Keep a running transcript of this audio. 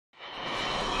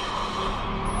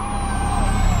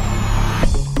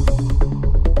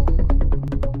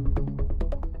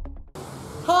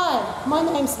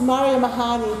name's Marietta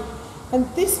Mehanni, and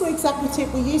this week's aqua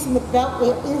tip we're using the belt.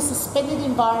 We're in a suspended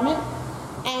environment,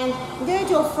 and we're going to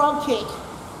do a front kick.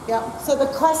 Yeah, so the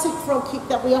classic front kick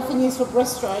that we often use for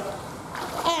breaststroke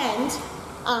and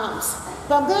arms.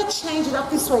 But I'm going to change it up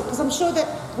this week because I'm sure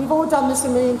that we've all done this a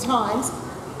million times,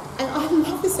 and I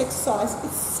love this exercise.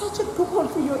 It's such a good one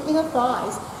for your inner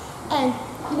thighs, and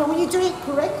you know, when you do it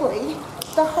correctly,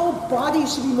 the whole body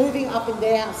should be moving up and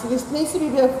down. So there needs to be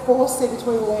a bit of force there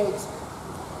between the legs.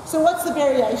 So what's the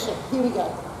variation? Here we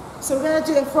go. So we're going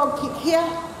to do a front kick here,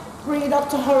 bring it up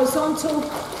to horizontal,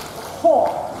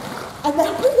 and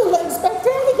then bring the legs back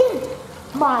down again.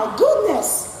 My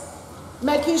goodness.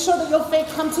 Making sure that your feet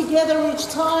come together each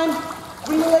time.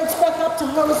 Bring the legs back up to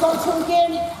horizontal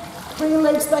again. Bring the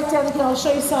legs back down again. I'll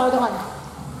show you side on.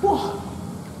 Whoa,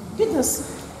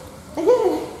 goodness.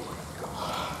 Again.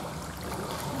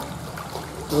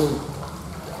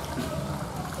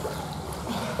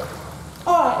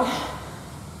 Alright,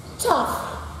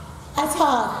 tough, that's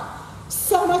hard,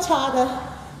 so much harder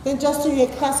than just doing a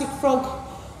classic front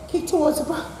kick towards the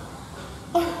front.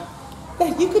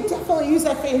 You could definitely use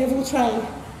that for interval training,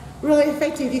 really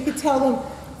effective. You could tell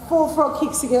them 4 front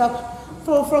kicks to get up,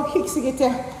 4 front kicks to get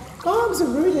down. My arms are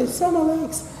rooted, so are my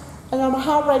legs, and my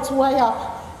heart rate's way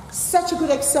up. Such a good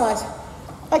exercise.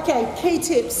 Okay, key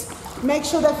tips, make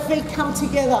sure that feet come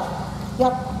together.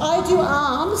 Yep, I do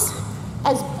arms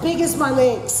as big as my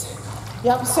legs.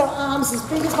 Yep, so arms as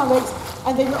big as my legs,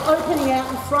 and then you're opening out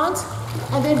in front,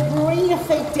 and then bring your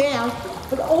feet down,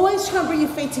 but always try and bring your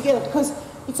feet together because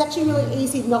it's actually really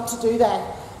easy not to do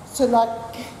that. So like,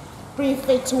 bring your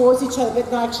feet towards each other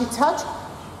but not actually touch,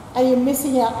 and you're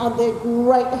missing out on the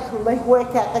great leg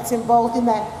workout that's involved in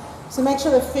that. So make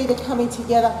sure the feet are coming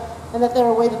together and that they're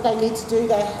aware that they need to do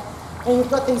that. And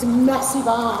you've got these massive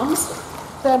arms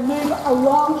that move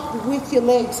along with your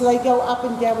legs, so they go up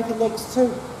and down with your legs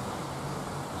too.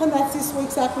 And that's this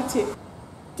week's aqua tip.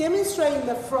 Demonstrating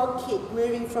the front kick,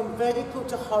 moving from vertical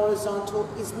to horizontal,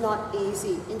 is not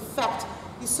easy. In fact,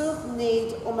 you sort of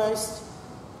need almost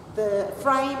the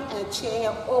frame and a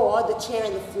chair, or the chair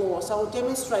and the floor. So I'll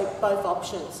demonstrate both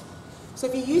options. So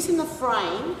if you're using the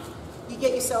frame, you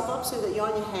get yourself up so that you're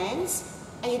on your hands,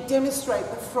 and you demonstrate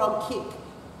the front kick,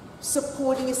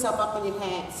 supporting yourself up on your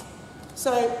hands.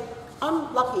 So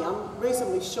I'm lucky, I'm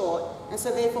reasonably short, and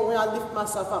so therefore when I lift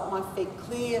myself up, my feet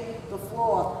clear the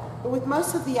floor. But with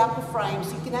most of the upper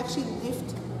frames, you can actually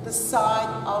lift the side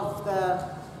of the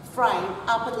frame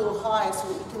up a little higher so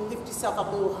that you can lift yourself up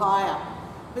a little higher.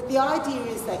 But the idea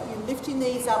is that you lift your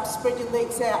knees up, spread your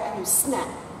legs out, and you snap,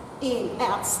 in,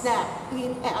 out, snap,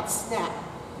 in, out, snap.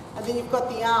 And then you've got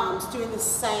the arms doing the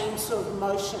same sort of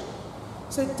motion.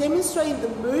 So demonstrating the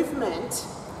movement,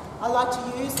 I like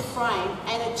to use the frame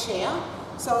and a chair.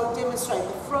 So I'll demonstrate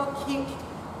the front kick,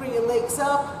 bring your legs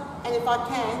up, and if I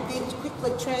can, then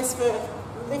quickly transfer,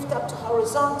 lift up to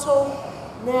horizontal.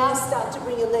 Now start to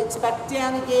bring your legs back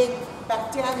down again,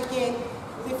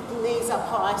 lift the knees up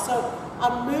high. So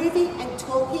I'm moving and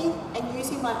talking and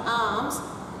using my arms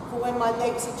for when my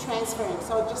legs are transferring.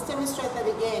 So I'll just demonstrate that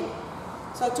again.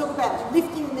 So I talk about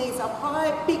lifting the knees up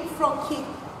high, big front kick,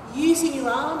 using your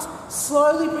arms,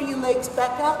 slowly bring your legs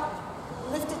back up,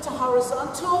 lift it to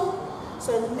horizontal,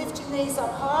 so lift your knees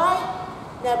up high,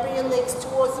 now bring your legs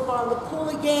towards the bottom of the pool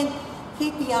again,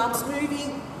 keep the arms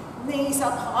moving, knees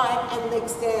up high and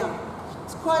legs down.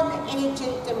 It's quite an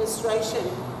energetic demonstration.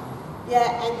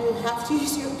 Yeah, and you have to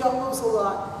use your abdominals a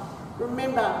lot.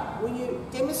 Remember, when you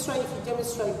demonstrate, if you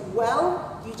demonstrate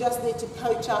well, you just need to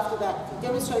coach after that. If you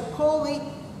demonstrate poorly,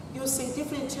 you'll see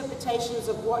different interpretations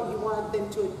of what you want them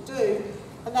to do,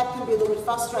 and that can be a little bit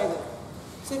frustrating.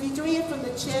 So if you're doing it from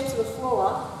the chair to the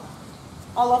floor,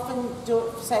 I'll often do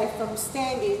it, say, from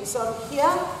standing. So I'm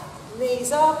here,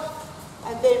 knees up,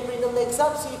 and then bring the legs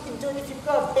up. So you can do it if you've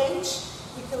got a bench,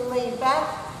 you can lean back,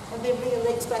 and then bring your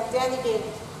legs back down again.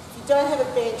 If you don't have a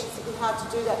bench, it's a bit hard to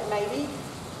do that maybe,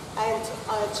 and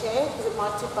on a chair, because it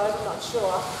might tip over, not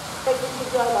sure. But you can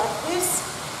go like this,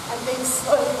 and then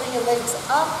slowly bring your legs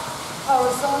up,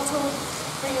 horizontal,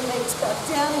 bring your legs back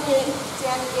down again,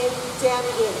 down again, down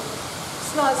again.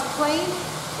 It's nice clean,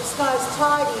 it's nice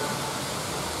tidy,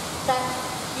 but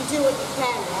you do what you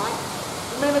can, right?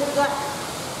 Remember the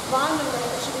line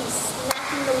should be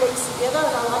snapping the legs together,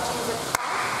 and I like to use a cup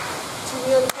to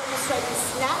really demonstrate the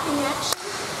snapping action,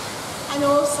 and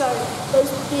also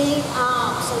those big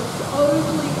arms, so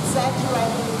overly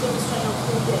exaggerating and demonstrating on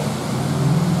full deck.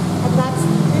 And that's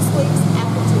this week's